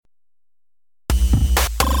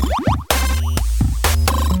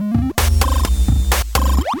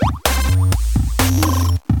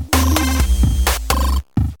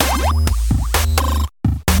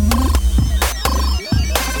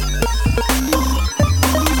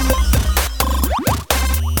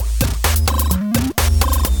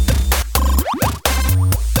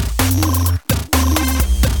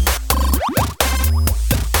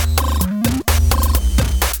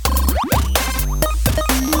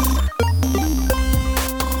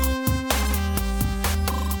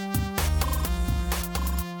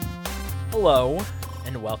Hello,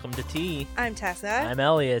 and welcome to Tea. I'm Tessa. I'm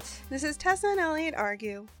Elliot. This is Tessa and Elliot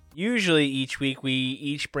Argue. Usually each week we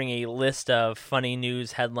each bring a list of funny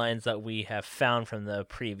news headlines that we have found from the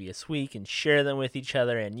previous week and share them with each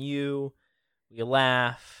other and you. We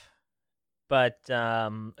laugh. But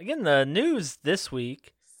again, the news this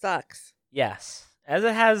week Sucks. yes, as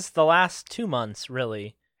it has the last 2 months,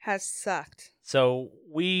 really. Has sucked. So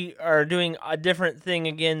we are doing a different thing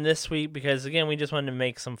again this week because, again, we just wanted to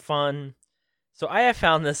make some fun. So I have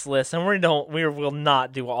found this list, and we will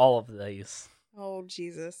not do all of these. Oh,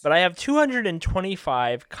 Jesus. But I have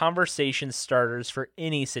 225 conversation starters for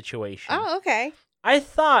any situation. Oh, okay. I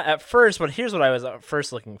thought at first, but here's what I was at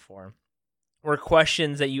first looking for, were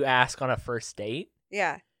questions that you ask on a first date.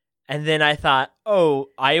 Yeah. And then I thought, oh,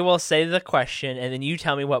 I will say the question, and then you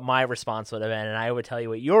tell me what my response would have been, and I would tell you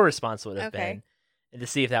what your response would have been, and to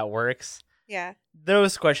see if that works. Yeah.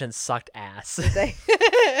 Those questions sucked ass.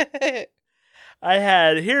 They- I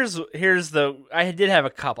did have a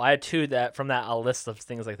couple. I had two that from a list of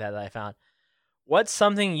things like that I found. What's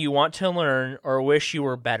something you want to learn or wish you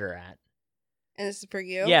were better at? And this is for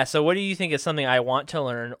you? Yeah, so what do you think is something I want to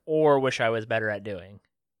learn or wish I was better at doing?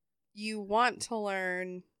 You want to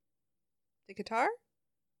learn the guitar?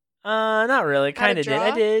 Not really. How to Kind of did. draw?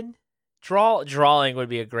 I did. Drawing would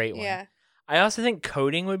be a great one. Yeah. I also think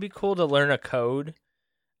coding would be cool to learn a code,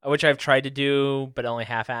 which I've tried to do, but only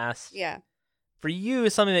half-assed. Yeah. For you,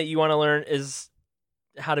 something that you want to learn is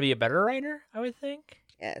how to be a better writer, I would think.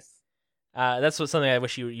 Yes. That's something I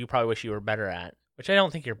wish you probably wish you were better at, which I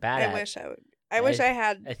don't think you're bad at. I wish I would. I wish I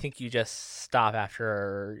had. I think you just stop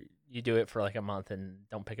after you do it for like a month and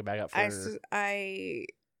don't pick it back up for... I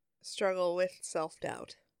struggle with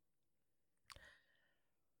self-doubt.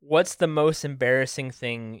 What's the most embarrassing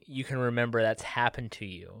thing you can remember that's happened to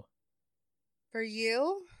you? For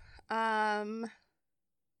you? I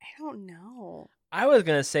don't know. I was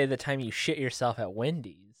going to say the time you shit yourself at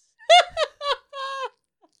Wendy's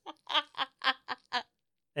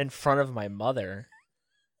in front of my mother.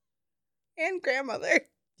 And grandmother.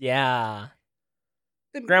 Yeah.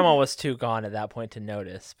 Grandma was too gone at that point to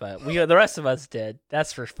notice, but the rest of us did.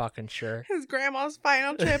 That's for fucking sure. His grandma's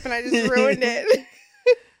final trip, and I just ruined it.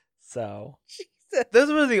 So, Jesus.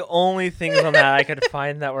 those were the only things on that I could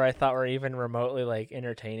find that I thought were even remotely like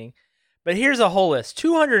entertaining. But here's a whole list,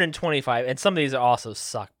 225, and some of these also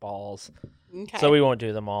suck balls. Okay. So we won't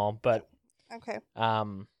do them all, but Okay.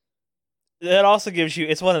 it also gives you,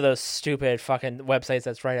 it's one of those stupid fucking websites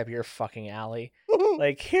that's right up your fucking alley.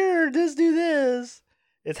 Like, here, just do this.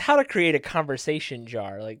 It's how to create a conversation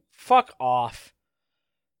jar. Like, fuck off.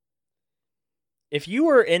 If you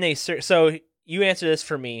were in a so you answer this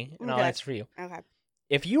for me, and I'll Okay. answer for you. Okay.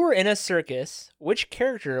 If you were in a circus, which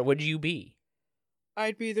character would you be?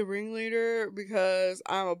 I'd be the ringleader because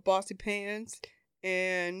I'm a bossy pants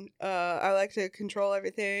and I like to control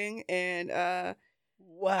everything, and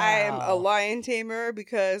Wow. I'm a lion tamer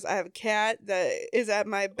because I have a cat that is at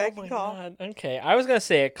my beck and call. God. Okay, I was gonna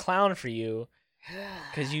say a clown for you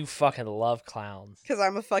because you fucking love clowns. Because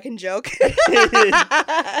I'm a fucking joke.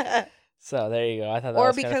 So there you go. I thought that Or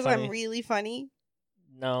was kinda because funny. I'm really funny.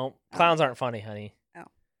 No, clowns aren't funny, honey. Oh.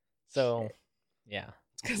 So, Shit. yeah.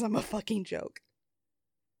 It's because I'm a fucking joke.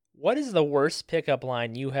 What is the worst pickup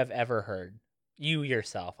line you have ever heard? You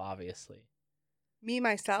yourself, obviously. Me,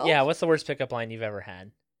 myself? Yeah, what's the worst pickup line you've ever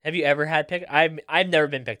had? Have you ever had I've never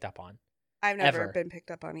been picked up on. I've never ever. been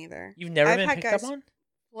picked up on either. You've never I've been had picked guys up on?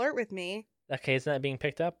 flirt with me. Okay, isn't that being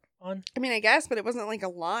picked up on? I mean, I guess, but it wasn't like a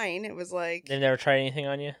line. It was like They've never tried anything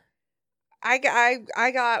on you? I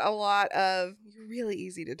got a lot of you're really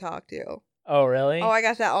easy to talk to. Oh, really? Oh, I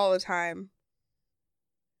got that all the time.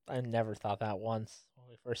 I never thought that once when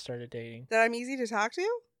we first started dating. That I'm easy to talk to?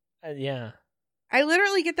 Yeah. I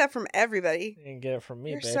literally get that from everybody. You didn't get it from me,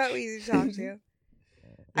 You're bitch. so easy to talk to. You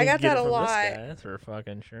I got didn't get that it a from lot. This guy, that's for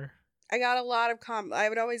fucking sure. I got a lot of I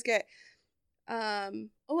would always get I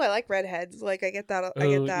like redheads. Like I get that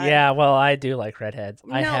Ooh, yeah, well, I do like redheads.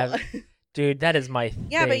 I No. have, dude, that is my thing.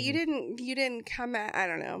 Yeah, but you didn't come at I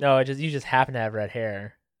don't know. No, you just happen to have red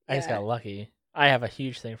hair. I just Yeah. got lucky. I have a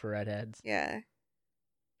huge thing for redheads. Yeah.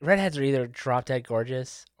 Redheads are either drop dead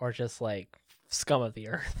gorgeous or just like scum of the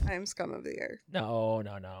earth. I'm scum of the earth. No.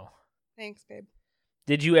 Thanks, babe.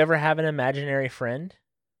 Did you ever have an imaginary friend?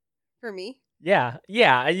 For me? Yeah.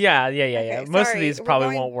 Okay, Most of sorry, these we're probably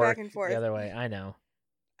going won't work back and forth. the other way. I know.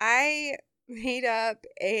 I made up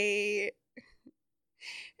a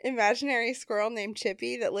imaginary squirrel named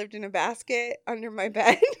Chippy that lived in a basket under my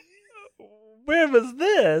bed. Where was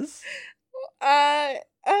this? It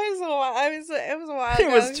was a while ago.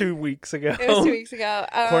 It was 2 weeks ago. It was 2 weeks ago.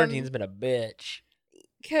 Quarantine's been a bitch.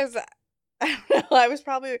 Because I don't know. I was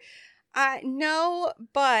probably no,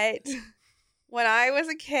 but when I was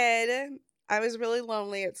a kid, I was really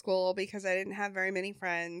lonely at school because I didn't have very many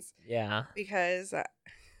friends. Yeah. Because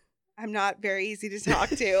I'm not very easy to talk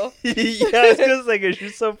to. Yeah, I was gonna say, 'cause you're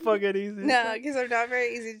so fucking easy. No, because I'm not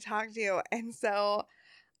very easy to talk to. And so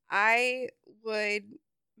I would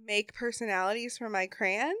make personalities for my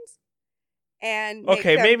crayons and make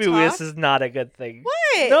Okay, them maybe talk. this is not a good thing.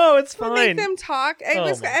 What? No, it's I would fine. make them talk. It Oh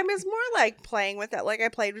was my- more like playing with it. Like I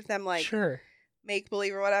played with them like Sure. make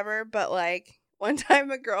believe or whatever. But like one time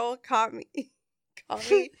a girl caught me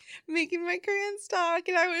making my crayons talk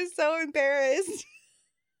and I was so embarrassed.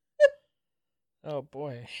 Oh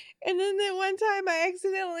boy. And then the one time I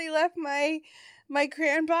accidentally left my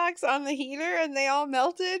crayon box on the heater and they all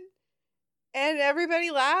melted and everybody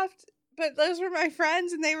laughed, but those were my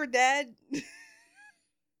friends and they were dead.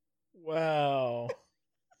 Wow.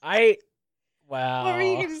 Wow. What were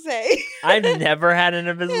you going to say? I've never had an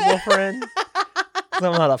invisible friend. 'Cause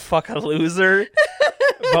I'm not a fucking loser.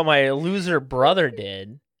 But my loser brother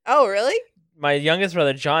did. Oh, really? My youngest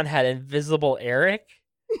brother John had invisible Eric.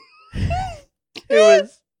 It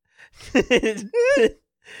was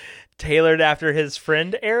tailored after his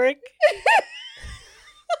friend Eric.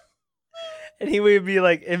 And he would be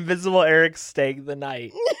like, Invisible Eric staying the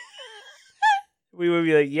night. We would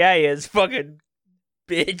be like, yeah, he is, fucking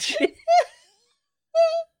bitch.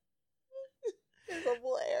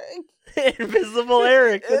 Invisible Eric. Invisible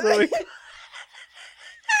Eric. That's what we...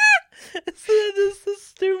 It's the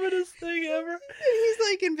stupidest thing ever. He's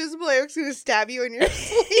like, Invisible Eric's going to stab you in your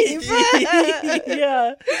sleep.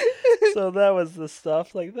 Yeah. So that was the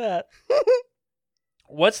stuff like that.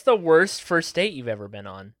 What's the worst first date you've ever been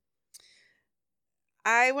on?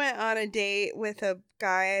 I went on a date with a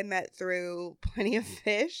guy I met through Plenty of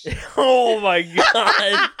Fish. Oh my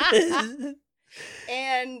god.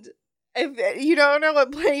 And if you don't know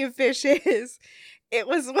what Plenty of Fish is, it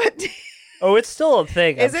was what... Oh, it's still a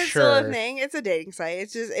thing. Is I'm it sure. still a thing? It's a dating site.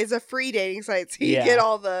 It's a free dating site, so you Yeah. get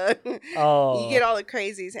all the Oh. you get all the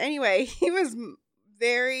crazies. Anyway, he was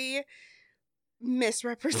very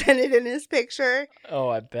misrepresented in his picture, Oh,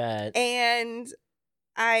 I bet. and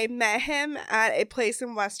I met him at a place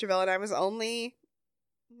in Westerville, and I was only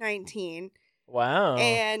 19, Wow.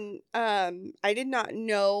 and I did not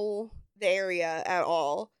know the area at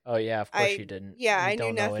all. Oh yeah, of course I- you didn't. yeah, You I knew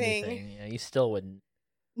don't know nothing. anything. Yeah, you still wouldn't.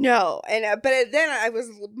 No, and but then I was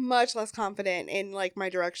much less confident in like my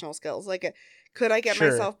directional skills. Like, could I get Sure.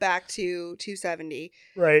 myself back to 270?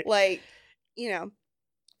 Right. Like, you know.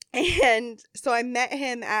 And so I met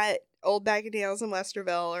him at Old Bag of Nails in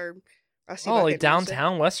Westerville, or Rusty Oh, like Bucket,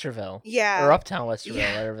 downtown Westerville. Yeah, Or uptown Westerville,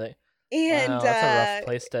 Yeah. whatever they. and Wow, that's a rough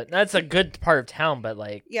place to. That's a good part of town, but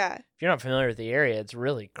like, yeah, if you're not familiar with the area, it's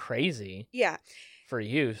really crazy yeah, for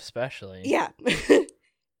you, especially. yeah.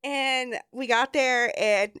 And we got there,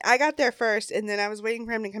 and I got there first, and then I was waiting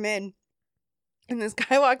for him to come in, and this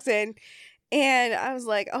guy walks in, and I was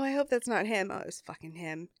like, "Oh, I hope that's not him." Oh, it was fucking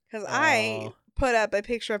him, because I Oh. put up a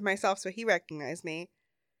picture of myself so he recognized me,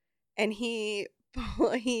 and he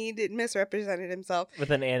did misrepresented himself. With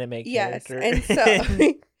an anime Yes, character. and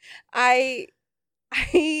so I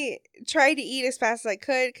tried to eat as fast as I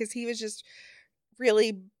could because he was just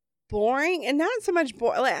really boring, and not so much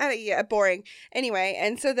boring. Anyway,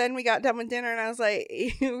 and so then we got done with dinner, and I was like,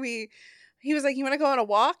 he was like, "You want to go on a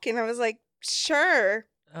walk?" And I was like, "Sure."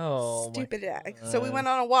 Oh, my Stupid. So we God. went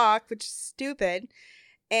on a walk, which is stupid.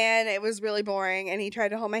 And it was really boring. And he tried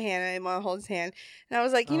to hold my hand. I didn't want to hold his hand. And I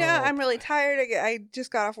was like, Oh, I'm really tired. I just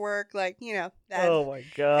got off work. Like, that. Oh my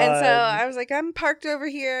god. And so I was like, I'm parked over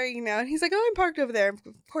here, And he's like, oh, I'm parked over there. Of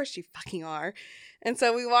course you fucking are. And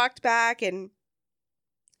so we walked back and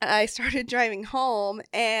I started driving home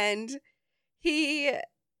and he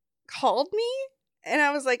called me and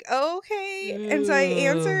I was like, oh, okay. And so I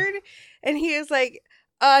answered and he was like,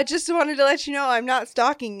 just wanted to let you know I'm not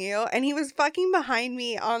stalking you. And he was fucking behind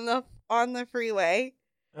me on the freeway.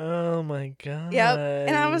 Oh my god. Yep.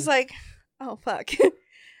 And I was like, oh, fuck.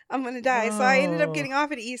 I'm going to die. So I ended up No. getting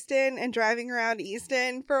off at Easton and driving around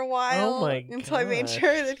Easton for a while. Oh my until I made gosh.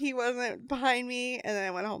 sure that he wasn't behind me. And then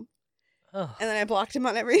I went home. Ugh. And then I blocked him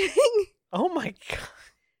on everything. Oh my god.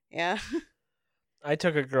 Yeah. I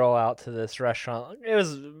took a girl out to this restaurant. It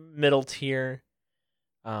was middle tier.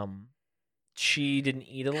 She didn't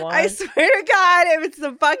eat a lot. I swear to God, if it's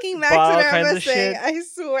the fucking Bought all Mexican kinds I'm of saying, shit. I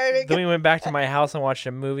swear to Then we went back to my house and watched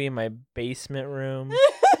a movie in my basement room.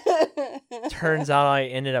 God. Turns out I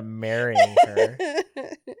ended up marrying her.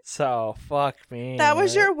 So fuck me. That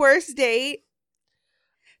was man. your worst date?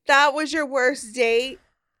 That was your worst date?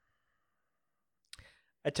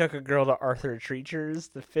 I took a girl to Arthur Treacher's,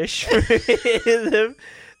 the fish, the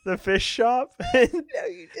fish shop, No,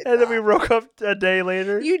 you did and then we not. broke up a day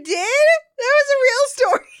later. You did? That was a real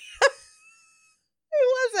story. Who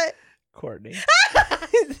was it? Courtney.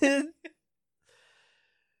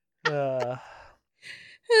 uh,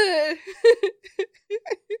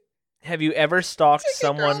 have you ever stalked Took a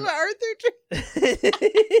someone? girl to Arthur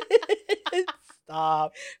Treacher.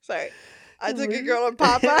 Stop. Sorry. I took a girl to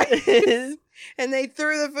Popeye and they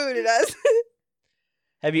threw the food at us.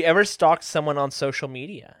 Have you ever stalked someone on social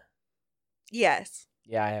media? Yes.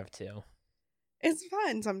 Yeah, I have too. It's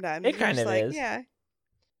fun sometimes. It You're kind just of like, is. Yeah.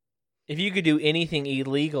 If you could do anything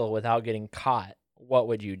illegal without getting caught, what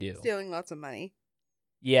would you do? Stealing lots of money.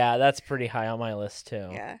 Yeah, that's pretty high on my list too.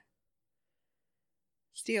 Yeah.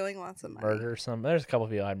 Stealing lots of money. Murder some. There's a couple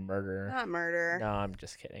people I'd murder. Not murder. No, I'm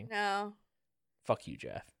just kidding. No. Fuck you,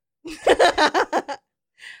 Jeff.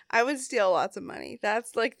 I would steal lots of money.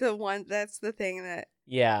 That's like that's the thing that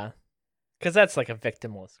Yeah, because that's like a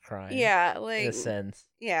victimless crime. yeah, in like a sense.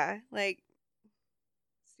 yeah, like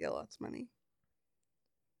steal lots of money.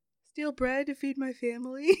 Steal bread to feed my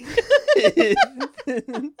family.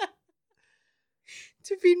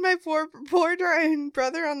 To feed my poor dying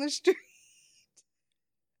brother on the street.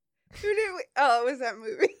 Who did we? Oh, it was that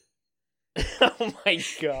movie. Oh my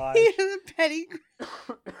gosh. The petty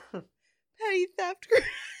theft.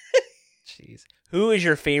 Jeez. Who is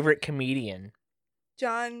your favorite comedian?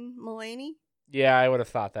 John Mulaney. Yeah, I would have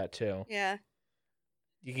thought that too. Yeah.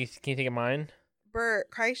 Can you think of mine? Bert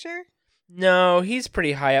Kreischer. No, he's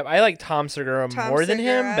pretty high up. I like Tom Segura more than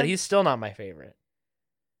him, Segura. but he's still not my favorite.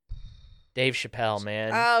 Dave Chappelle,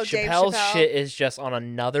 man. Oh, Dave Chappelle's Chappelle. shit is just on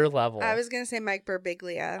another level. I was gonna say Mike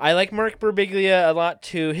Birbiglia. I like Mark Birbiglia a lot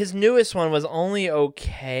too. His newest one was only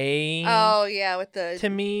okay Oh yeah, with the to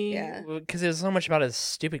me yeah. because it was so much about his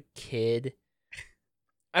stupid kid.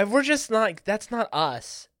 We're just not. That's not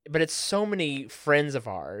us. But it's so many friends of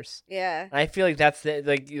ours. yeah. I feel like that's the,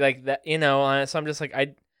 like that. You know. So I'm just like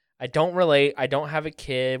I don't relate. I don't have a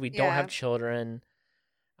kid. We don't Yeah. have children.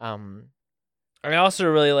 I also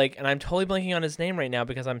really like, and I'm totally blanking on his name right now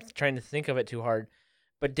because I'm trying to think of it too hard.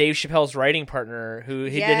 But Dave Chappelle's writing partner, who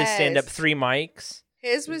he did his stand up Yes. 3 Mics.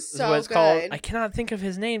 His was is so what it's good. called. I cannot think of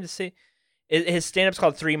his name to say. His stand up's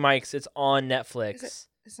called 3 Mics. It's on Netflix.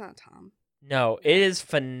 It's not Tom. No, it is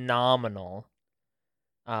phenomenal.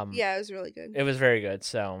 Yeah, it was really good. It was very good.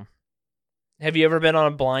 So, have you ever been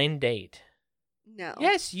on a blind date? No.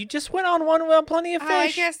 Yes, you just went on one with Plenty of Fish. Oh,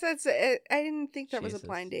 I guess that's it. I didn't think that was Jesus. a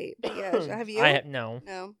blind date. But yeah, have you? No.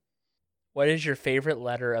 No. What is your favorite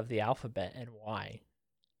letter of the alphabet and why?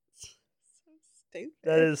 So stupid.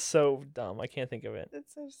 That is so dumb. I can't think of it.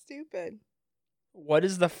 That's so stupid. What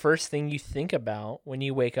is the first thing you think about when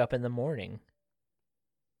you wake up in the morning?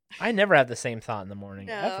 I never have the same thought in the morning,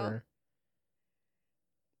 No. ever.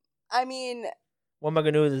 I mean, What am I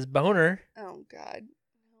going to do with this boner? oh god.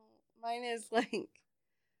 No. Mine is like,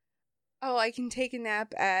 oh, I can take a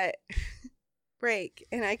nap at break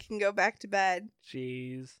and I can go back to bed.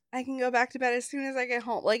 Jeez. I can go back to bed as soon as I get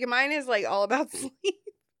home. Like mine is like all about sleep.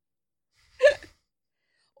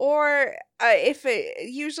 Or if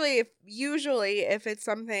it's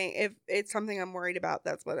something I'm worried about,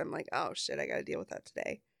 that's when I'm like, oh shit, I got to deal with that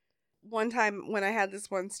today. One time when I had this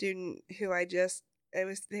one student who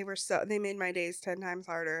they made my days 10 times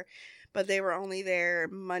harder, but they were only there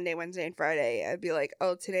Monday, Wednesday, and Friday. I'd be like,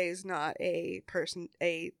 oh, today's not a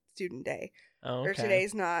student day. Oh, Or okay.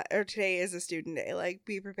 today is a student day. Like,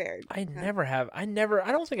 be prepared. I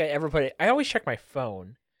don't think I ever put it. I always check my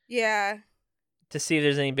phone Yeah. to see if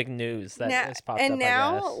there's any big news that has popped up, And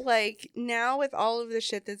now, I guess. like, now with all of the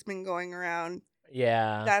shit that's been going around,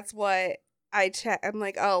 Yeah. that's what I check. I'm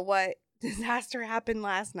like, oh, what disaster happened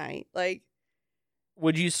last night? Like,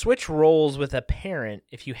 Would you switch roles with a parent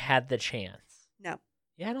if you had the chance? no.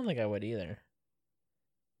 Yeah, I don't think I would either.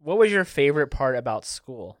 What was your favorite part about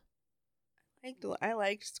school? I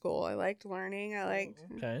liked school. I liked learning. I liked,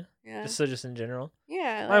 Okay. yeah. Just in general?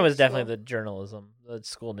 Yeah. I Mine was liked definitely school. the journalism. The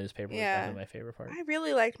school newspaper was Yeah. definitely my favorite part. I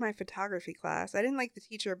really liked my photography class. I didn't like the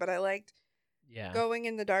teacher, but I liked Yeah. going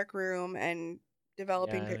in the dark room and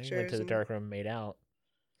developing Yeah, you pictures. went to the and- dark room and made out.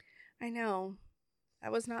 I know.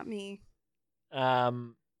 That was not me. What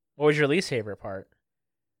was your least favorite part?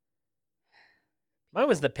 Mine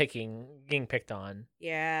was the getting picked on.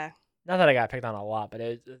 Yeah. Not that I got picked on a lot, but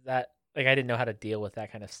it was that like I didn't know how to deal with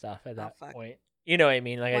that kind of stuff at that fuck. point. You know what I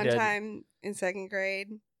mean? Like One I did. time in second grade,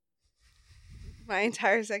 my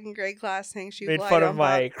entire second grade class sang "Shoe Made Fly fun Don't of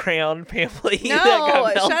my crayon family. No, that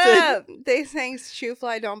got melted. shut up! They sang "Shoe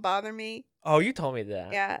Fly Don't Bother Me." Oh, you told me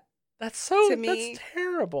that. Yeah, That's so. to me. That's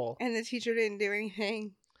terrible. And the teacher didn't do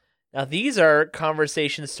anything. Now these are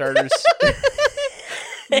conversation starters.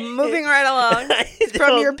 Moving right along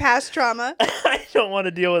from your past trauma. I don't want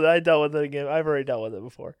to deal with it. I dealt with it again. I've already dealt with it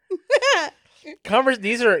before.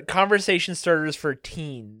 These are conversation starters for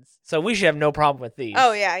teens, so we should have no problem with these.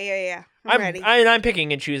 Oh yeah. I'm ready. I'm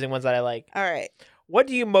picking and choosing ones that I like. All right. What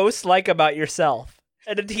do you most like about yourself?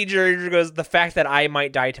 And the teacher goes, the fact that I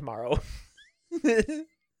might die tomorrow.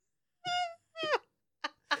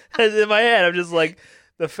 And in my head, I'm just like,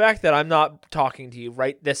 the fact that I'm not talking to you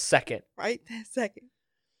right this second. Right this second.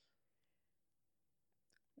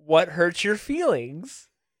 What hurts your feelings?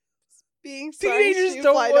 Being Teenagers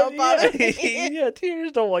don't bother me. Yeah,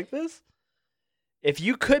 teenagers don't like this. If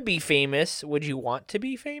you could be famous, would you want to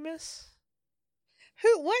be famous?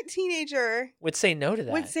 What teenager Would say no to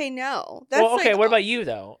that. would say no? Well, okay, like, what about you,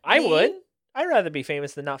 though? I me? would. I'd rather be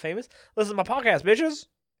famous than not famous. Listen to my podcast, bitches.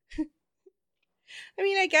 I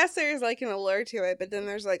mean, I guess there's like an allure to it, but then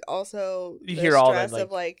there's like also You the hear all that, stress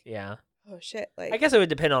of like, Yeah. oh shit, like I guess it would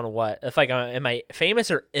depend on what. If, like, am I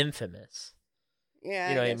famous or infamous? yeah,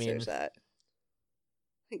 you know I what I guess mean? there's that.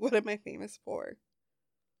 Like, what am I famous for?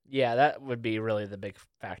 Yeah, that would be really the big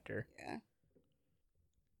factor. Yeah.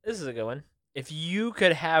 This is a good one. If you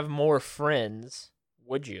could have more friends,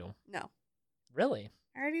 would you? No, Really?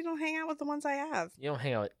 I already don't hang out with the ones I have. You don't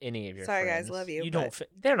hang out with any of your Sorry, friends. guys, love you, You but- don't.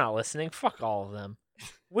 They're not listening. Fuck all of them.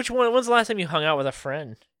 Which one? When's the last time you hung out with a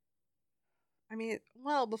friend? I mean,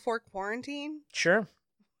 well, before quarantine. Sure.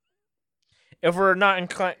 If we're not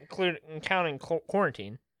counting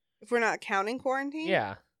quarantine. If we're not counting quarantine.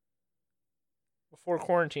 Yeah. Before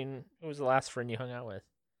quarantine, who was the last friend you hung out with?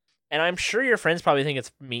 And I'm sure your friends probably think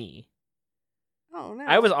it's me. Oh no.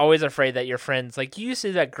 I was always afraid that your friends, like, you used to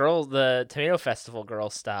do that girl, the Tomato Festival girl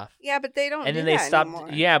stuff. Yeah, but they don't. And then do they that stopped. anymore.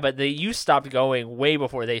 Yeah, but you stopped going way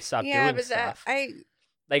before they stopped Yeah, doing but stuff.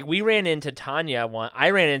 that We ran into Tanya I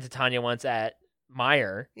ran into Tanya once at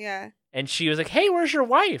Meyer, Yeah. and she was like, "Hey, where's your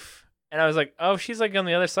wife?" And I was like, "Oh, she's like on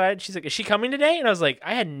the other side." She's like, "Is she coming today?" And I was like,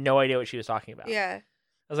 I had no idea what she was talking about. Yeah.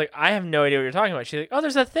 I was like, I have no idea what you're talking about. She's like, "Oh,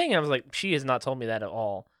 there's that thing." And I was like, she has not told me that at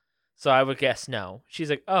all. So I would guess no. She's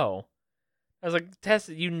like, "Oh." I was like, "Tess,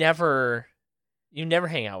 you never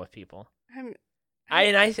hang out with people."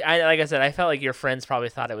 I like I said, I felt like your friends probably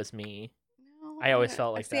thought it was me. No, I always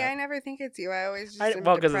felt like see, that. I never think it's you. I always just am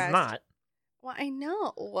Well, because depressed. it's not. Well, I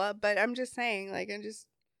know, but I'm just saying, like, I'm just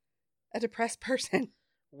a depressed person.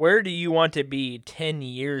 Where do you want to be 10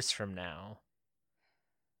 years from now?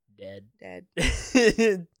 Dead.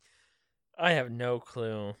 I have no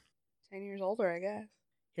clue. 10 years older, I guess.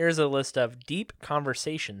 Here's a list of deep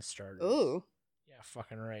conversation starters. Ooh. Yeah,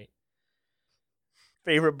 fucking right.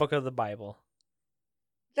 Favorite book of the Bible.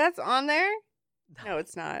 That's on there? No,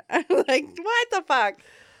 it's not. I'm like, what the fuck?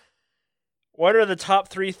 What are the top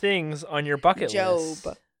 3 things on your bucket list?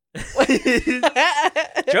 Job.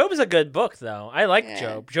 Job is a good book, though. I like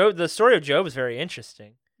Yeah. Job. The story of Job is very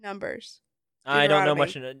interesting. Numbers. I don't know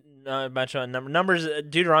much Deuteronomy. on numbers.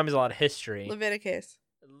 Deuteronomy is a lot of history. Leviticus.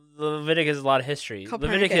 Leviticus is a lot of history.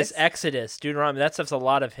 Copernicus. Leviticus, Exodus, Deuteronomy. That stuff's a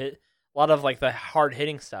lot of like the hard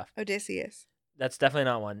hitting stuff. Odysseus. That's definitely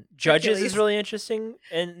not one. Judges Hercules. is really interesting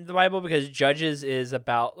in the Bible because Judges is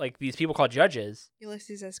about like these people called judges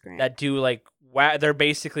Ulysses S. Grant. that do like they're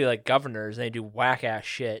basically like governors and they do whack ass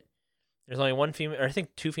shit. There's only one female, or I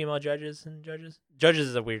think 2 female judges in Judges. Judges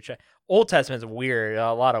is a weird shit. Old Testament's weird,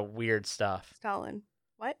 a lot of weird stuff. Stalin.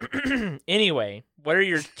 What? Anyway, what are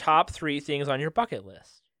your top 3 things on your bucket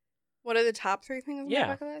list? What are the top 3 things on Yeah.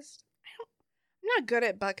 my bucket list? I'm not good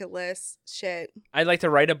at bucket list shit. I'd like to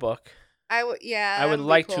write a book. I would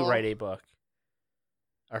like to write a book.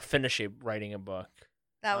 Or finish writing a book.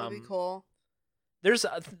 That would be cool. There's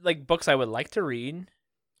like books I would like to read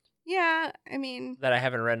Yeah, I mean, that I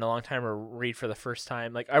haven't read in a long time or read for the first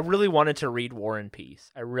time. Like I really wanted to read War and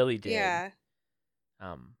Peace. I really did. yeah.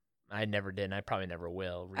 I never did and I probably never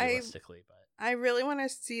will realistically, but I really want to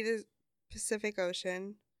see the Pacific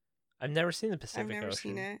Ocean. I've never seen the Pacific I've never Ocean.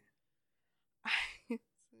 seen it.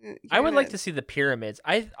 I would like to see the pyramids.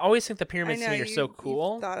 I always think the pyramids to me are so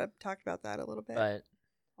cool. Talked about that a little bit. But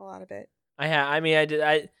a lot of it. I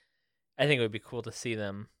think it would be cool to see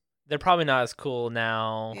them. They're probably not as cool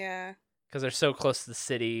now. Yeah. Because they're so close to the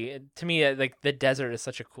city. To me, like the desert is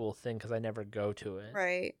such a cool thing because I never go to it.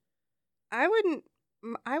 Right. I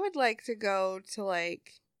would like to go to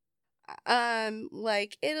like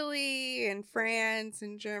Italy and France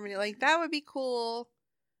and Germany. Like that would be cool.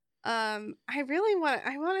 I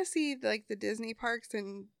want to see like the Disney parks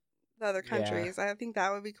in the other countries. I think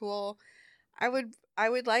that would be cool. I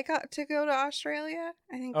would like to go to Australia.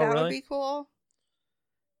 I think that would really? be cool.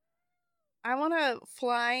 I want to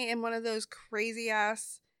fly in one of those crazy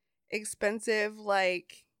ass expensive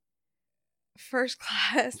like first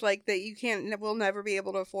class like that you will never be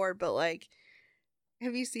able to afford, but like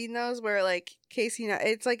have you seen those where like Casey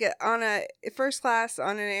it's like on a first class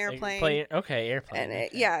on an airplane. Airplane. And okay.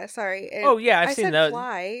 yeah, sorry. Oh yeah, I've I seen said those.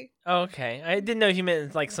 fly. Oh, okay. I didn't know you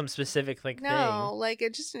meant like some specific like thing. No, like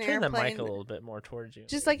it's just an Turn airplane. the mic a little bit more towards you.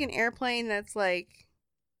 Just like an airplane that's like.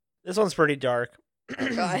 This one's pretty dark.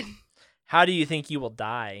 Oh God. How do you think you will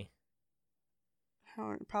die?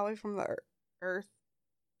 Probably from the earth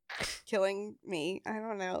killing me. I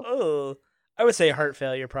don't know. Oh, I would say heart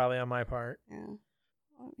failure probably on my part. Yeah.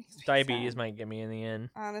 Well, diabetes might get me in the end.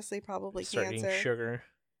 Honestly, probably Start cancer. eating sugar.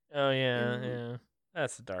 Oh yeah, yeah.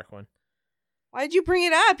 That's the dark one. Why'd you bring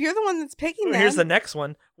it up? You're the one that's picking them. Here's the next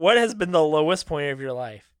one. What has been the lowest point of your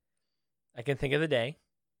life? I can think of the day.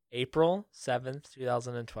 April 7th,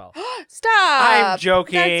 2012. Stop! I'm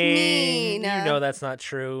joking. That's mean. You know that's not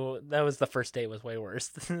true. That was the first date was way worse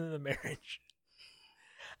than the marriage.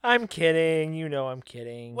 I'm kidding. You know I'm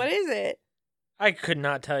kidding. What is it? I could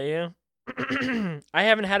not tell you. I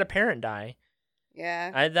haven't had a parent die.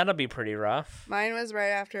 Yeah. That'll be pretty rough. Mine was right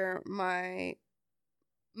after Mine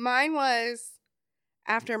was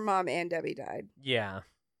after Mom and Debbie died. Yeah.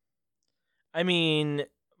 I mean,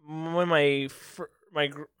 when my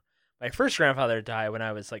first grandfather died when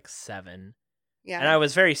I was like 7. Yeah. And I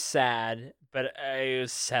was very sad, but I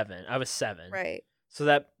was 7. I was 7. Right. So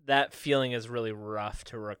that feeling is really rough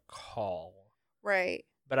to recall. Right.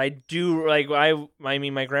 But I do like I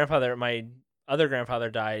mean my other grandfather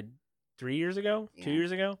died 3 years ago, 2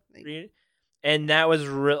 years ago, and that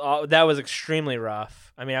was extremely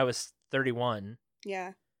rough. I mean, I was 31.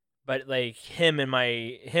 Yeah. But like him and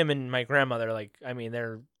my grandmother, like I mean,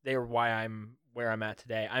 they're why I'm where I'm at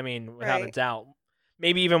today. I mean, without a doubt,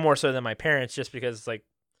 maybe even more so than my parents, just because like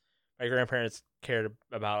my grandparents cared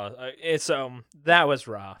about us. That was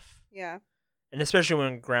rough. Yeah. And especially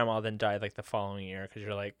when grandma then died like the following year, because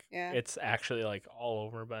you're like, yeah. It's actually like all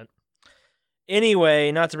over. But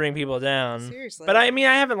anyway, not to bring people down. Seriously. But I mean,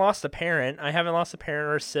 I haven't lost a parent. I haven't lost a parent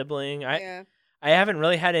or a sibling. I haven't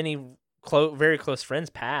really had any very close friends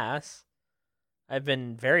pass. I've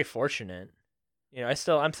been very fortunate. You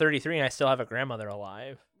know, I'm 33 and I still have a grandmother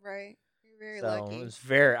alive. Right. You're very lucky.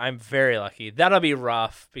 I'm very lucky. That'll be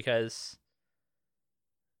rough because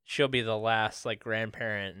she'll be the last like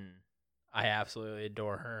grandparent, and I absolutely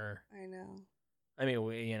adore her. I know. I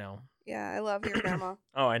mean, Yeah, I love your grandma.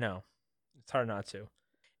 Oh, I know. It's hard not to.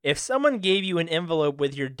 If someone gave you an envelope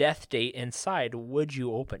with your death date inside, would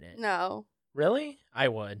you open it? No. Really? I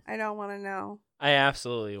would. I don't want to know. I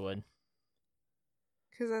absolutely would.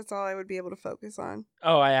 Because that's all I would be able to focus on.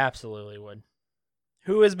 Oh, I absolutely would.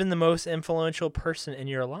 Who has been the most influential person in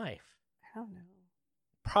your life? I don't know.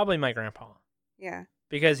 Probably my grandpa. Yeah.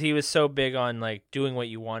 Because he was so big on like doing what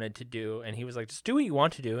you wanted to do, and he was like, just do what you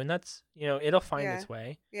want to do, and that's, it'll find its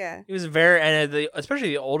way. Yeah. He was especially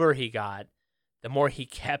the older he got, the more he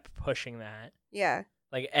kept pushing that. Yeah.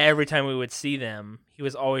 Like every time we would see them, he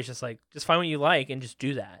was always just like, just find what you like and just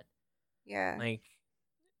do that. Yeah. Like,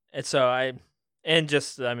 and so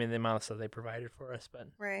the amount of stuff they provided for us, but.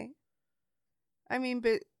 Right. I mean,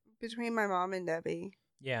 between my mom and Debbie.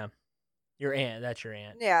 Yeah. Your aunt, that's your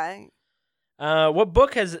aunt. Yeah. What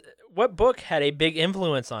book had a big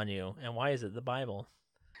influence on you, and why is it the Bible?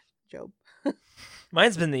 Job.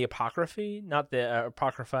 Mine's been the Apocrypha, not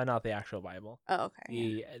the actual Bible. Oh,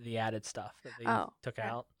 okay. The added stuff that they took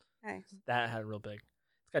out. Nice. That had real big.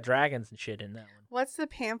 It's got dragons and shit in that one. What's the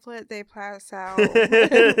pamphlet they pass out?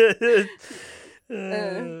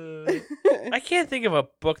 I can't think of a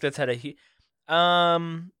book that's had To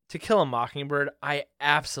Kill a Mockingbird. I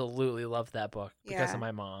absolutely love that book because of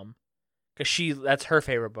my mom. Because that's her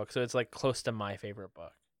favorite book, so it's like close to my favorite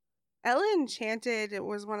book. Ella Enchanted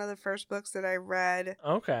was one of the first books that I read.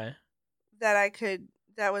 Okay. That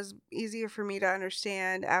was easier for me to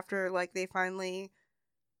understand after like they finally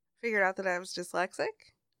figured out that I was dyslexic.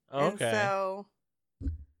 Okay. And so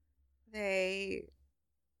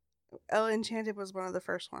Ella Enchanted was one of the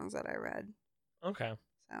first ones that I read. Okay.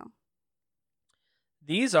 So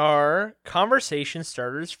these are conversation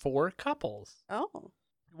starters for couples. Oh.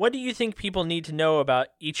 What do you think people need to know about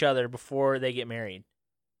each other before they get married?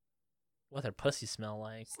 What their pussy smell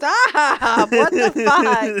like? Stop! What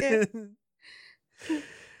the fuck?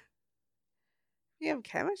 You have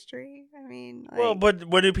chemistry. I mean, well, but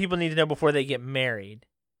what do people need to know before they get married?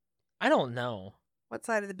 I don't know. What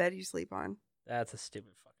side of the bed you sleep on? That's a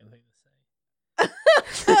stupid fucking thing to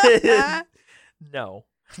say. No.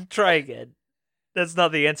 Try again. That's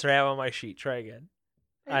not the answer I have on my sheet. Try again.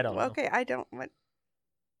 I don't know. Okay, I don't. What?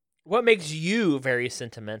 What makes you very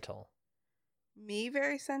sentimental? Me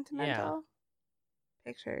very sentimental.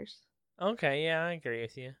 Pictures. Okay, yeah, I agree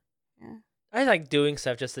with you. Yeah. I like doing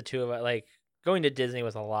stuff just the two of us. Like going to Disney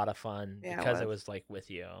was a lot of fun Yeah, it because it was. was like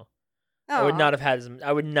with you. Oh, I would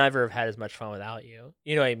never have had as much fun without you.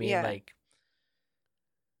 You know what I mean? Yeah. Like,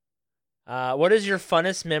 what is your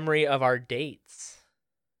funnest memory of our dates?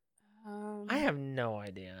 I have no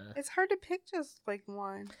idea. It's hard to pick just like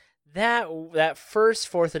one. That first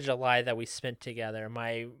 4th of July that we spent together,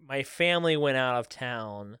 my family went out of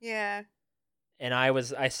town. Yeah. And I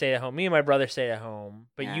stayed at home. Me and my brother stayed at home,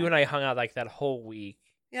 but Yeah. you and I hung out like that whole week.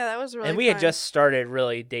 Yeah, that was really and we fun. had just started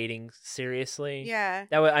really dating seriously. Yeah.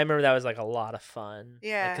 I remember that was like a lot of fun.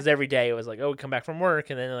 Yeah. Because every day it was like, oh, we'd come back from work,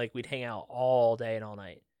 and then like we'd hang out all day and all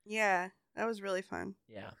night. Yeah, that was really fun.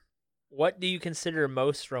 Yeah. What do you consider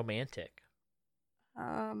most romantic?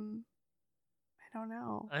 I don't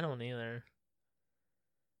know. I don't either.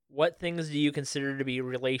 What things do you consider to be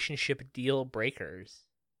relationship deal breakers?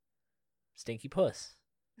 Stinky puss.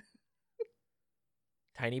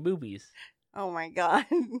 Tiny boobies. Oh my god.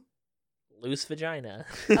 Loose vagina.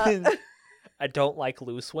 I don't like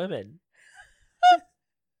loose women.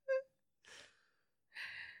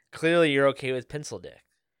 Clearly, you're okay with pencil dick.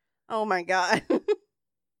 Oh my god.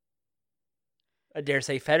 I dare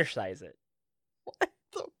say fetishize it. What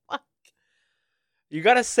the fuck? You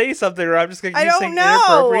gotta say something, or I'm just gonna I keep don't saying know.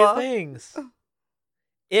 inappropriate things.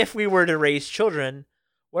 If we were to raise children,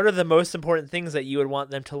 what are the most important things that you would want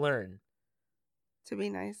them to learn? To be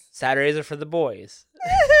nice. Saturdays are for the boys.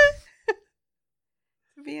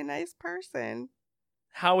 To be a nice person.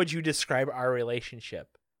 How would you describe our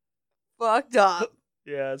relationship? Fucked up.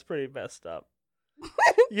 Yeah, it's pretty messed up.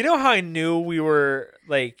 You know how I knew we were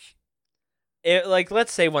like,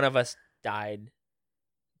 let's say one of us died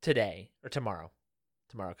today or tomorrow,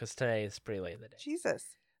 because today is pretty late in the day. Jesus.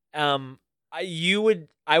 If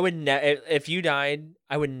you died,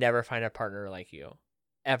 I would never find a partner like you,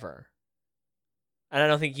 ever. And I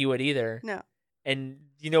don't think you would either. No. And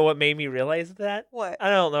you know what made me realize that? What? I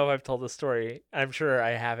don't know if I've told the story. I'm sure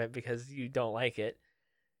I haven't because you don't like it.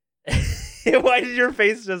 Why did your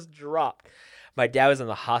face just drop? My dad was in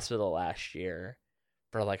the hospital last year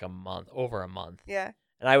for like over a month. Yeah.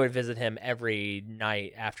 And I would visit him every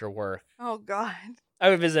night after work. Oh god. I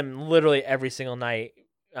would visit him literally every single night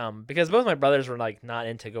because both my brothers were like not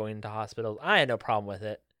into going to hospitals. I had no problem with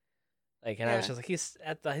it. Like, and I was just like, he's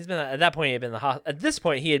been at that point. He had been at this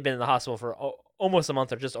point he had been in the hospital for almost a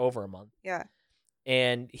month or just over a month. Yeah.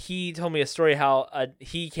 And he told me a story how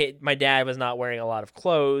my dad was not wearing a lot of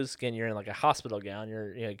clothes. Again, you're in like a hospital gown.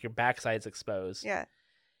 Your backside's exposed. Yeah.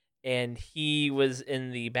 And he was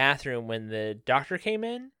in the bathroom when the doctor came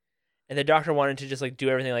in, and the doctor wanted to just like do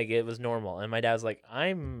everything like it was normal. And my dad was like,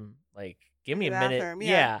 "I'm like, give me a minute."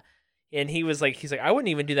 Yeah. And he's like, I wouldn't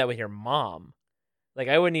even do that with your mom. Like,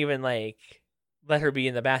 I wouldn't even like let her be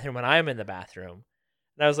in the bathroom when I'm in the bathroom.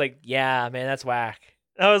 And I was like, yeah, man, that's whack.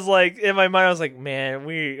 I was like, in my mind, I was like, man,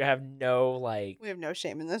 we have no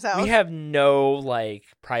shame in this house. We have no like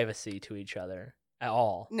privacy to each other at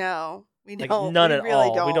all. No, we like don't. None we at really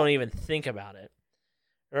all. Don't. We don't even think about it.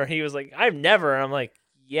 Or he was like, I've never. And I'm like,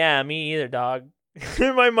 yeah, me either, dog.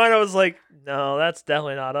 In my mind, I was like, no, that's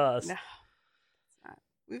definitely not us. No, it's not.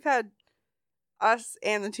 We've had us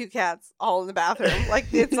and the two cats all in the bathroom. Like,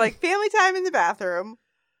 it's like family time in the bathroom.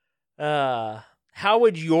 How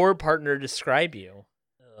would your partner describe you?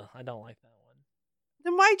 I don't like that one.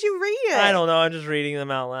 Then why'd you read it? I don't know. I'm just reading them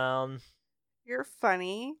out loud. You're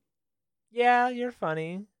funny. Yeah, you're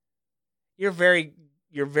funny. You're very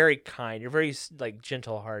kind. You're very like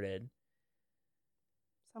gentle-hearted.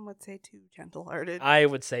 Some would say too gentle-hearted. I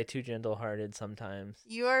would say too gentle-hearted sometimes.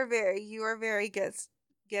 You are very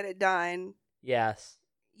get it done. Yes.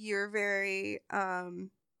 You're very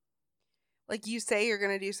like you say you're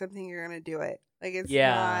gonna do something, you're gonna do it. Like it's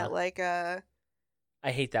not like a. I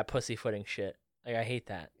hate that pussyfooting shit. Like I hate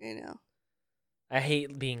that. You know. I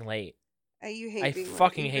hate being late. You hate. I being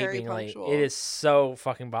fucking late. hate being punctual. late. It is so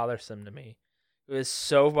fucking bothersome to me. It was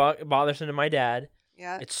so bothersome to my dad.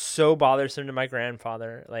 Yeah. It's so bothersome to my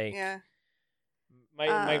grandfather. Like. Yeah.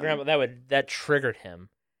 My grandpa that triggered him.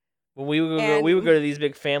 When we would go to these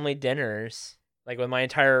big family dinners, like with my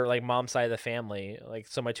entire like mom's side of the family. Like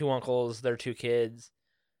so my two uncles, their two kids,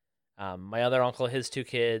 my other uncle, his two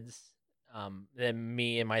kids, then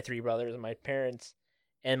me and my three brothers and my parents,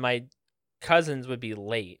 and my cousins would be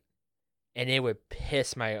late, and it would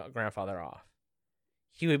piss my grandfather off.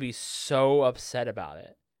 He would be so upset about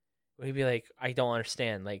it. He'd be like, I don't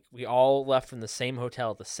understand. Like we all left from the same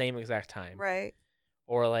hotel at the same exact time. Right.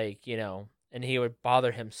 Or like, and he would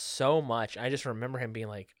bother him so much. I just remember him being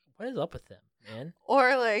like, What is up with them, man?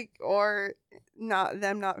 Or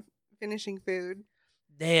not finishing food.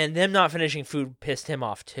 Man, them not finishing food pissed him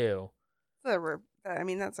off too. That's a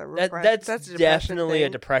That's a depression definitely thing. a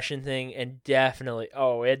depression thing, and definitely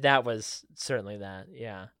that was certainly that.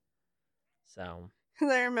 Yeah. So.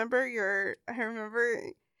 Because I remember your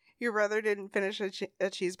brother didn't finish a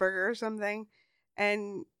cheeseburger or something,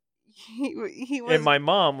 and he was. And my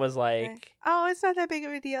mom was like, "Oh, it's not that big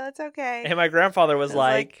of a deal. It's okay." and my grandfather was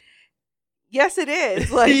like, "Yes, it is."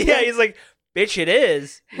 Like, yeah, he's like, "Bitch, it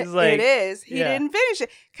is." He's like, "It is." He yeah. didn't finish it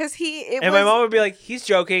because my mom would be like, "He's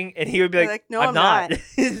joking," and he would be like, "No, I'm not."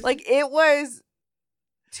 Like, it was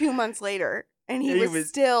 2 months later, and he was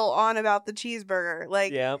still on about the cheeseburger.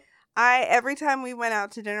 Like, yeah. Every time we went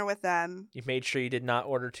out to dinner with them, You made sure you did not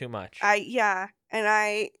order too much.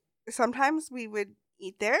 Sometimes we would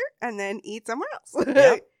eat there and then eat somewhere else.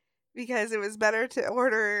 Yep. Because it was better to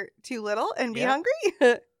order too little and be Yep.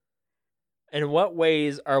 hungry. In what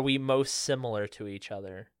ways are we most similar to each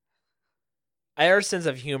other? Our sense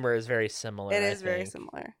of humor is very similar. It is very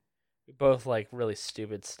similar. We both like really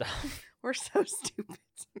stupid stuff. We're so stupid.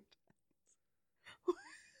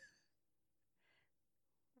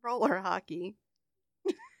 Roller hockey.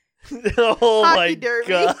 Oh Hockey my derby.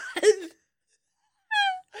 god.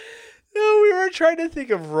 No, we were trying to think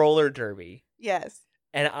of roller derby. Yes.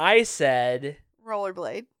 And I said,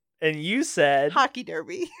 rollerblade. And you said, hockey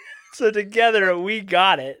derby. So together we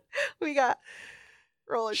got it. We got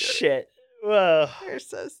roller derby. Shit. Whoa. We're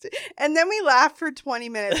so stupid. And then we laughed for 20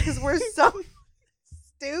 minutes because we're so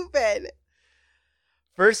stupid.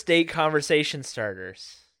 First date conversation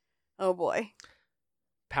starters. Oh boy.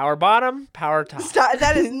 Power bottom, power top. Stop.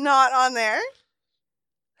 That is not on there.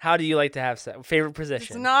 How do you like to have sex? Favorite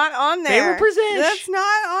position? It's not on there. Favorite position? That's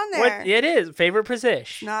not on there. What? It is. Favorite position?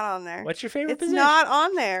 It's not on there. What's your favorite It's position? not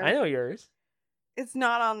on there. I know yours. It's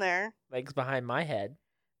not on there. Legs behind my head.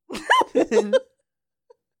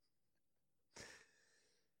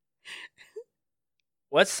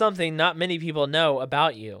 What's something not many people know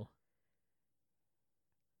about you?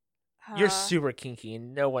 You're super kinky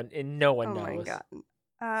and no one knows. Oh my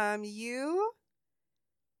god. You?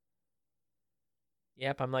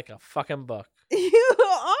 Yep, I'm like a fucking book. You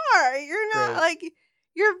are. You're not Great. like,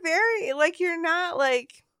 you're very, like, you're not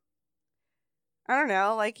like, I don't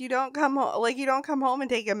know, like you don't come home and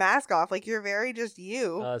take your mask off. Like, you're very just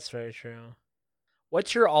you. Oh, that's very true.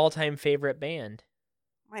 What's your all-time favorite band?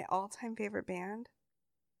 My all-time favorite band?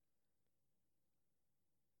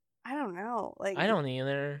 I don't know. Like, I don't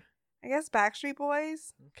either. I guess Backstreet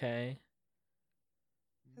Boys, Okay.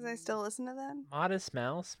 because I still listen to them. Modest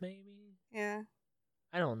Mouse, maybe? Yeah.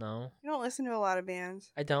 I don't know. You don't listen to a lot of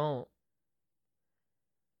bands. I don't.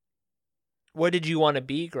 What did you want to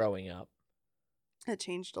be growing up? It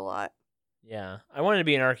changed a lot. Yeah. I wanted to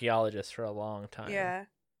be an archaeologist for a long time. Yeah.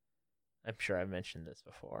 I'm sure I've mentioned this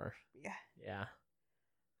before. Yeah. Yeah.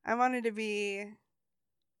 I wanted to be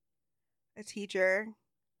a teacher.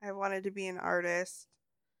 I wanted to be an artist.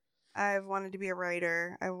 I've wanted to be a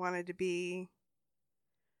writer. I wanted to be.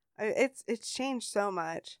 It's changed so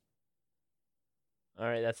much. All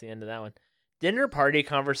right, that's the end of that one. Dinner party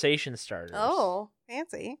conversation starters. Oh,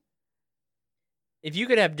 fancy. If you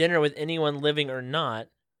could have dinner with anyone living or not,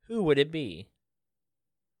 who would it be?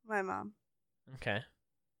 My mom. Okay.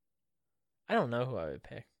 I don't know who I would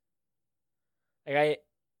pick. Like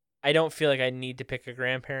I don't feel like I need to pick a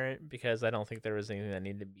grandparent because I don't think there was anything that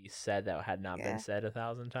needed to be said that had not been said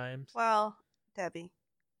 1,000 times. Well, Debbie.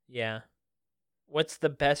 Yeah. What's the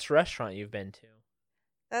best restaurant you've been to?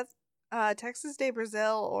 That's Texas de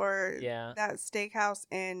Brazil or Yeah. that steakhouse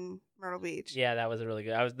in Myrtle Beach. Yeah, that was really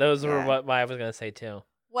good. Those were what I was gonna say too.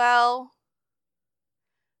 Well,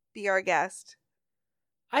 Be Our Guest.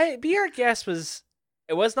 Be Our Guest was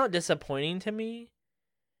not disappointing to me,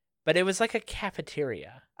 but it was like a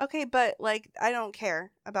cafeteria. Okay, but like I don't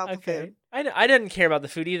care about the food. I didn't care about the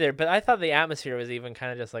food either, but I thought the atmosphere was even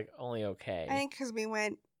kind of just like only okay. I think because we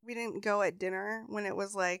didn't go at dinner when it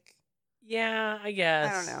was like. Yeah, I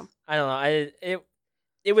guess. I don't know.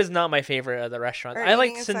 It was not my favorite of the restaurants. Or I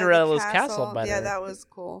liked eating inside the Cinderella's Castle better. Yeah, that was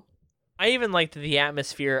cool. I even liked the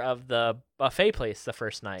atmosphere of the buffet place the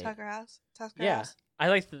first night. Tucker House. Yeah, I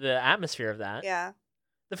liked the atmosphere of that. Yeah.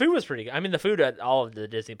 The food was pretty good. I mean, the food at all of the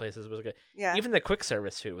Disney places was good. Yeah. Even the quick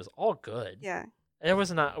service food was all good. Yeah. We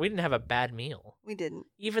didn't have a bad meal. We didn't.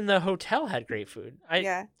 Even the hotel had great food.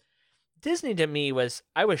 Yeah. Disney to me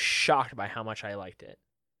I was shocked by how much I liked it.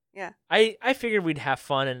 Yeah. I figured we'd have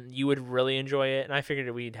fun and you would really enjoy it, and I figured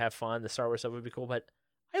we'd have fun. The Star Wars stuff would be cool, but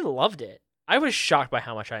I loved it. I was shocked by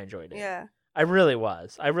how much I enjoyed it. Yeah. I really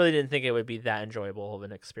was. I really didn't think it would be that enjoyable of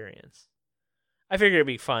an experience. I figured it'd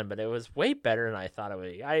be fun, but it was way better than I thought it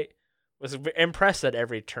would be. I was impressed at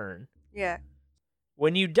every turn. Yeah.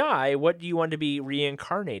 When you die, what do you want to be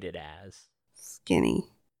reincarnated as? Skinny.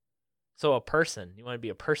 So a person. You want to be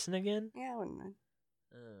a person again? Yeah, I wouldn't mind.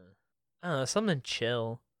 I don't know, something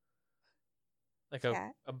chill. Like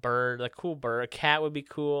Cat. a bird, a cool bird. A cat would be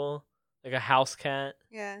cool. Like a house cat.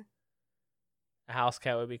 Yeah. A house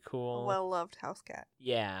cat would be cool. A well-loved house cat.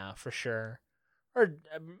 Yeah, for sure. Or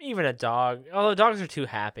even a dog. Although dogs are too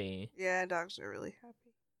happy. Yeah, dogs are really happy.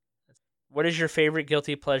 What is your favorite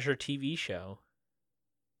guilty pleasure TV show?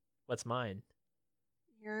 What's mine?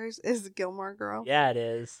 Yours is Gilmore Girls. Yeah, it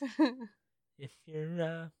is. If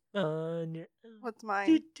you're on your own. What's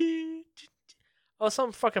mine? Oh,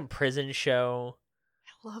 some fucking prison show.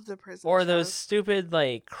 I love the prison Or shows. those stupid,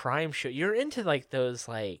 like, crime shows. You're into, like, those,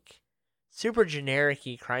 like, super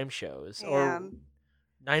generic-y crime shows. Yeah. Or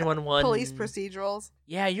 911. Police procedurals.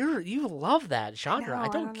 Yeah, you love that genre. I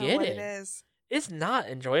don't know get what it. it is. It's not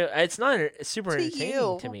enjoyable. It's not super To entertaining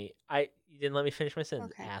you. to me. You didn't let me finish my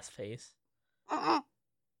sentence, Okay. ass face. Uh-uh.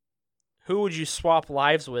 Who would you swap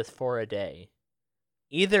lives with for a day?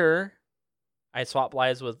 Either I swap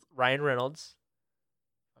lives with Ryan Reynolds,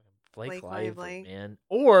 Blake Lively, man,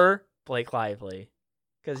 or Blake Lively,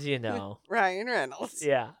 because you know, Ryan Reynolds.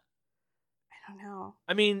 yeah. I don't know.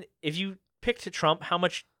 I mean, if you picked a Trump, how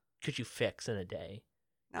much could you fix in a day?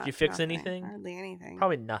 Not, you fix nothing. anything? Hardly anything.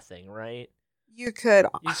 Probably nothing, right? You could.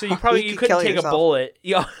 So you probably you could couldn't kill take yourself. a bullet.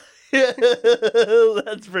 Yeah,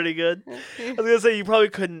 that's pretty good. I was gonna say you probably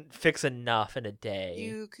couldn't fix enough in a day.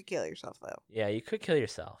 You could kill yourself though. Yeah, you could kill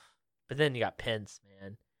yourself, but then you got Pence,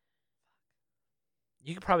 man.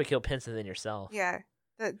 You could probably kill Pence and then yourself. Yeah.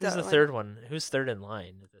 Who's the third one? Who's third in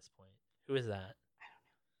line at this point? Who is that?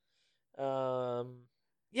 I don't know.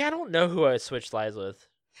 Yeah, I don't know who I would switch lives with.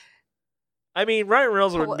 I mean, Ryan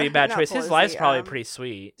Reynolds wouldn't be a bad not choice. His Pelosi, life's probably pretty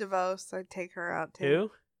sweet. DeVos, I'd take her out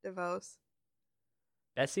too. Who? DeVos.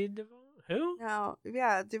 Bessie DeVos? Who? No,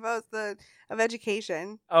 yeah, DeVos, of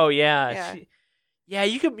education. Oh yeah, Yeah. Yeah.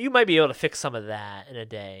 You might be able to fix some of that in a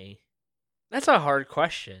day. That's a hard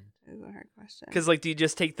question. Is a hard question. Because do you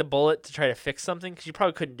just take the bullet to try to fix something? Because you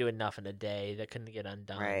probably couldn't do enough in a day that couldn't get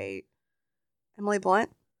undone. Right. Emily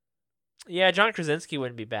Blunt. Yeah, John Krasinski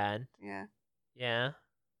wouldn't be bad. Yeah. Yeah,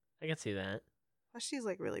 I can see that. Well, she's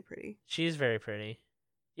like really pretty. She's very pretty.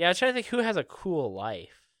 Yeah, I was trying to think who has a cool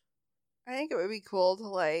life. I think it would be cool to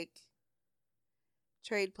like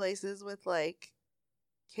trade places with like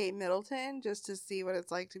Kate Middleton just to see what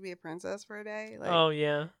it's like to be a princess for a day. Like, Oh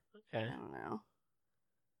yeah, okay. I don't know.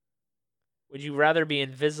 Would you rather be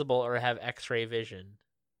invisible or have X-ray vision?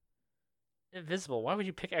 Invisible. Why would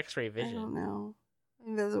you pick X-ray vision? I don't know.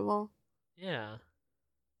 Invisible. Yeah.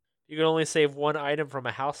 You could only save one item from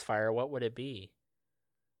a house fire. What would it be?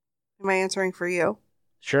 Am I answering for you?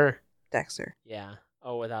 Sure. Dexter. Yeah.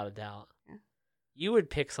 Oh, without a doubt. Yeah. You would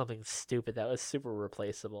pick something stupid that was super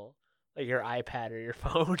replaceable, like your iPad or your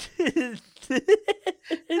phone. That's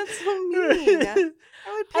so mean. I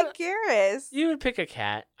would pick Garrus. You would pick a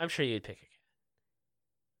cat. I'm sure you'd pick a cat.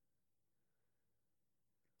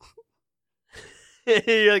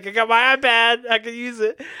 You're like, I got my iPad. I can use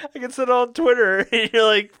it. I can sit on Twitter. And you're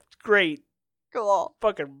like, great. Cool.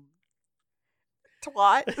 Fucking.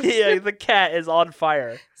 Twat. Yeah, the cat is on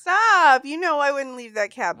fire. Stop. You know I wouldn't leave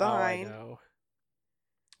that cat behind. Oh, I know.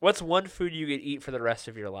 What's one food you could eat for the rest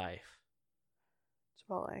of your life?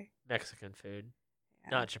 Chipotle. Mexican food. Yeah.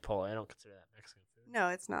 Not Chipotle. I don't consider that Mexican food. No,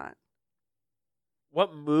 it's not.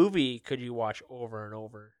 What movie could you watch over and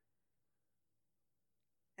over?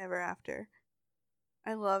 Ever After.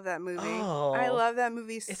 I love that movie. Oh, I love that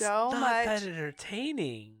movie It's so not much. that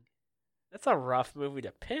entertaining. That's a rough movie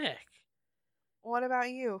to pick. What about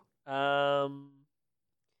you? Backdoor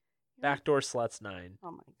Sluts 9. Oh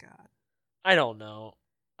my god. I don't know.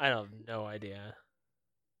 I have no idea.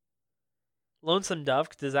 Lonesome Dove,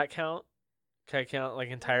 does that count? Can I count like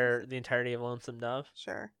the entirety of Lonesome Dove?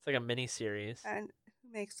 Sure. It's like a mini series. And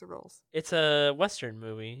who makes the rules? It's a Western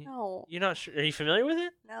movie. No. You're not sure? Are you familiar with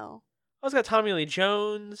it? No. Oh, it's got Tommy Lee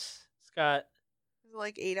Jones. It's got Is it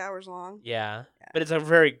like 8 hours long? yeah, Yeah. but it's a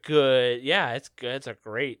very good. Yeah, it's good. It's a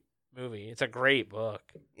great movie. It's a great book.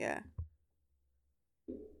 Yeah.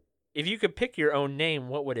 If you could pick your own name,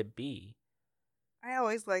 what would it be? I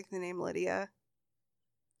always like the name Lydia.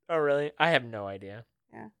 Oh, really? I have no idea.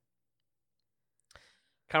 Yeah.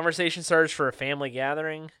 Conversation starters for a family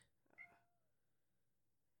gathering.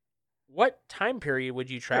 What time period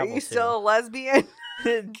would you travel Are you to? still a lesbian?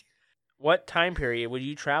 What time period would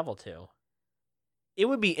you travel to? It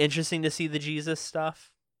would be interesting to see the Jesus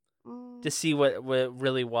stuff. to see what it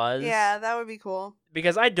really was. Yeah, that would be cool.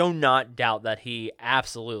 Because I do not doubt that he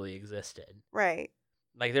absolutely existed. Right.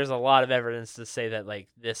 Like, there's a lot of evidence to say that, like,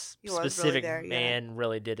 this He was specific really there, man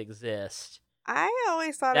really did exist. I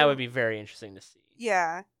always thought That would be very interesting to see.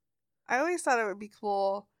 Yeah. I always thought it would be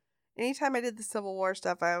cool. Anytime I did the Civil War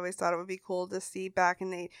stuff, I always thought it would be cool to see back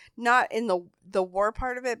in not in the war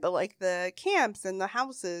part of it, but like the camps and the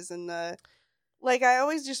houses and I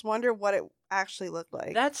always just wonder what it actually looked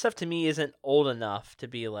like. That stuff to me isn't old enough to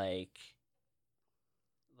be like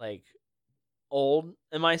old.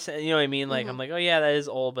 Am I saying, you know what I mean? Like, I'm like, oh yeah, that is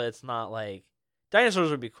old, but it's not like dinosaurs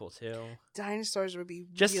would be cool too. Dinosaurs would be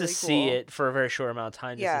just really to cool. see it for a very short amount of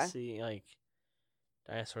time. Just Yeah. to see like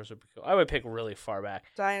dinosaurs would be cool. I would pick really far back.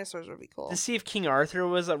 Dinosaurs would be cool. To see if King Arthur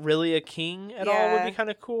was really a king at all would be kind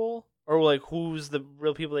of cool. Or like who's the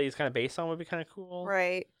real people that he's kind of based on would be kind of cool.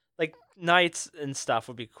 Right. Like knights and stuff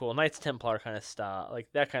would be cool. Knights Templar kind of stuff. Like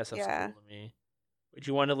that kind of stuff's Yeah. cool to me. Would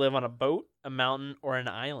you want to live on a boat, a mountain, or an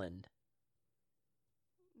island?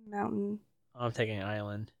 Mountain. Oh, I'm taking an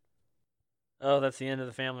island. Oh, that's the end of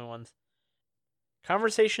the family ones.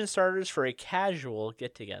 Conversation starters for a casual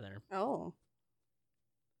get-together. Oh.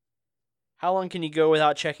 How long can you go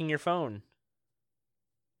without checking your phone?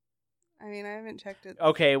 I mean, I haven't checked it.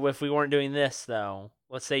 Okay, if we weren't doing this, though,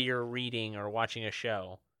 let's say you're reading or watching a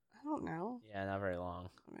show. I don't know. Yeah, not very long.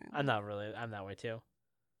 Man. I'm that way, too.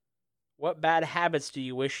 What bad habits do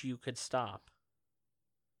you wish you could stop?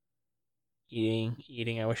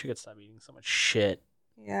 Eating. I wish I could stop eating so much shit.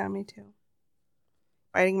 Yeah, me too.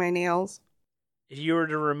 Biting my nails. If you were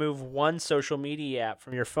to remove one social media app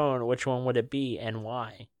from your phone, which one would it be and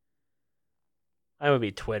why? I would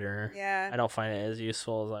be Twitter. Yeah. I don't find it as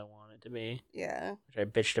useful as I want it to be. Yeah. Which I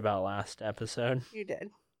bitched about last episode. You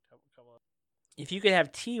did. If you could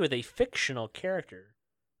have tea with a fictional character,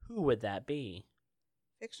 who would that be?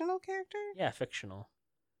 Fictional character? Yeah, fictional.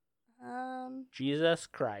 Um, Jesus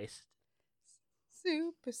Christ.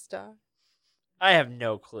 Superstar. I have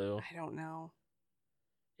no clue. I don't know.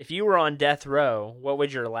 If you were on death row, what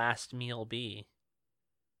would your last meal be?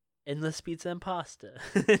 Endless pizza and pasta.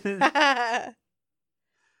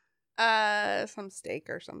 Some steak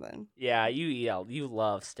or something. Yeah, you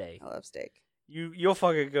love steak. I love steak. You'll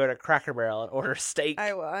fucking go to Cracker Barrel and order steak.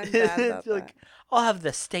 I will. I'm bad about You're that. like, I'll have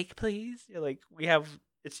the steak, please. You're like,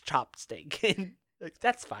 it's chopped steak. Like,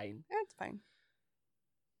 that's fine. That's fine.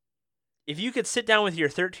 If you could sit down with your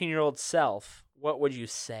 13-year-old self, what would you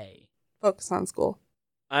say? Focus on school.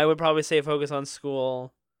 I would probably say focus on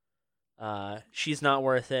school. She's not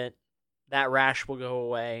worth it. That rash will go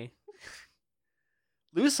away.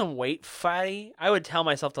 Lose some weight, Fatty. I would tell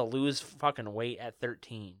myself to lose fucking weight at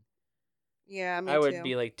 13. Yeah, me I would too.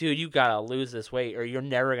 be like, dude, you gotta lose this weight or you're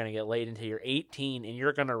never gonna get laid until you're 18 and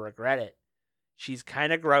you're gonna regret it. She's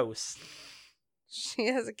kind of gross. She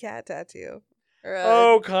has a cat tattoo. Or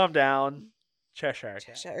Oh, calm down. Cheshire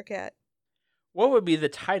Cat. Cheshire Cat. What would be the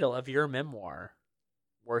title of your memoir?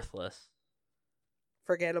 Worthless.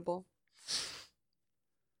 Forgettable.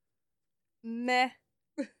 Meh.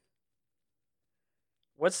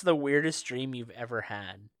 What's the weirdest dream you've ever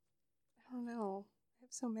had? I don't know. I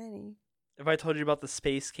have so many. If I told you about the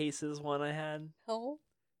Space Cases one I had, No.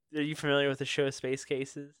 are you familiar with the show Space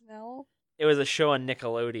Cases? No. It was a show on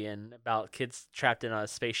Nickelodeon about kids trapped in a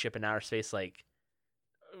spaceship in outer space, like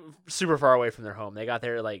super far away from their home. They got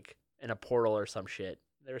there like in a portal or some shit.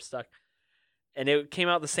 They were stuck, and it came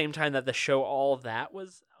out the same time that the show All That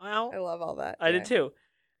was out. I love all that. I did too,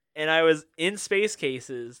 and I was in Space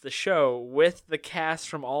Cases, the show, with the cast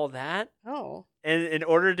from All That. Oh. And in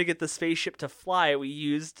order to get the spaceship to fly, we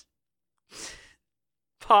used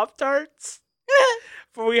Pop-Tarts.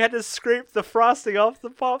 But we had to scrape the frosting off the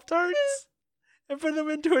Pop-Tarts and put them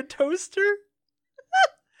into a toaster.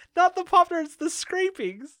 Not the Pop-Tarts, the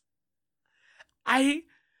scrapings. I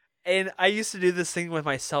used to do this thing with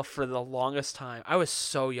myself for the longest time. I was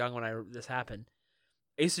so young when this happened.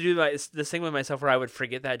 I used to do this thing with myself where I would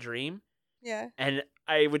forget that dream. Yeah. And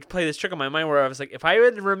I would play this trick on my mind where I was like, if I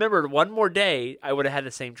had remembered one more day, I would have had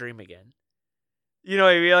the same dream again. You know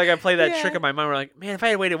what I mean? Like I play that trick in my mind where like, man, if I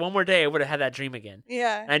had waited one more day, I would have had that dream again.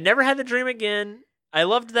 Yeah. And I never had the dream again. I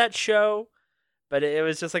loved that show, but it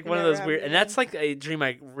was just like one of those weird, and that's like a dream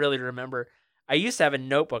I really remember. I used to have a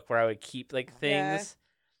notebook where I would keep like things.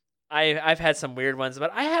 Yeah. I've had some weird ones,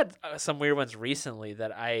 but I had some weird ones recently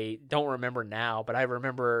that I don't remember now, but I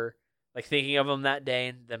remember like thinking of them that day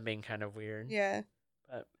and them being kind of weird. Yeah.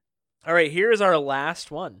 But all right, here's our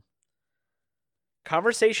last one.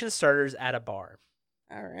 Conversation starters at a bar.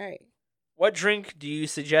 All right. What drink do you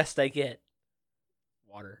suggest I get?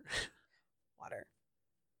 Water. Water.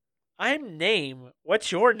 I'm Name.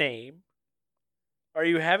 What's your name? Are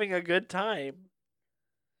you having a good time?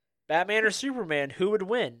 Batman or Superman? Who would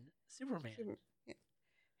win? Superman.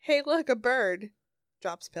 Hey, look, a bird.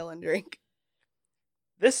 Drops pill and drink.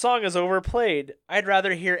 This song is overplayed. I'd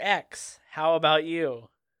rather hear X. How about you?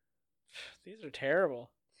 These are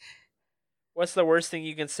terrible. What's the worst thing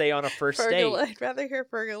you can say on a first date? I'd rather hear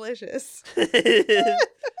Fergalicious.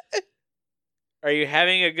 Are you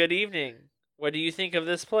having a good evening? What do you think of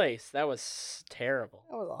this place? That was terrible.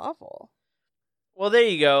 That was awful. Well, there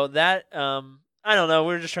you go. That I don't know.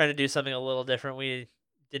 We were just trying to do something a little different. We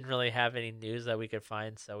didn't really have any news that we could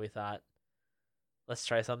find, so we thought, let's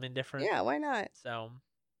try something different. Yeah, why not? So,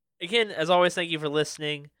 again, as always, thank you for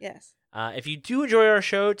listening. Yes. If you do enjoy our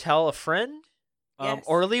show, tell a friend. Yes.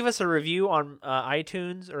 Or leave us a review on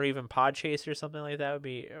iTunes or even Podchaser or something like that would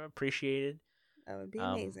be appreciated. That would be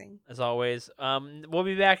amazing. As always, we'll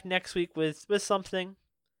be back next week with something.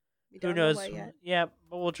 Who knows? Know what yet. Yeah,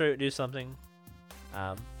 but we'll try to do something.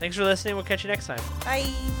 Thanks for listening. We'll catch you next time.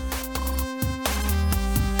 Bye.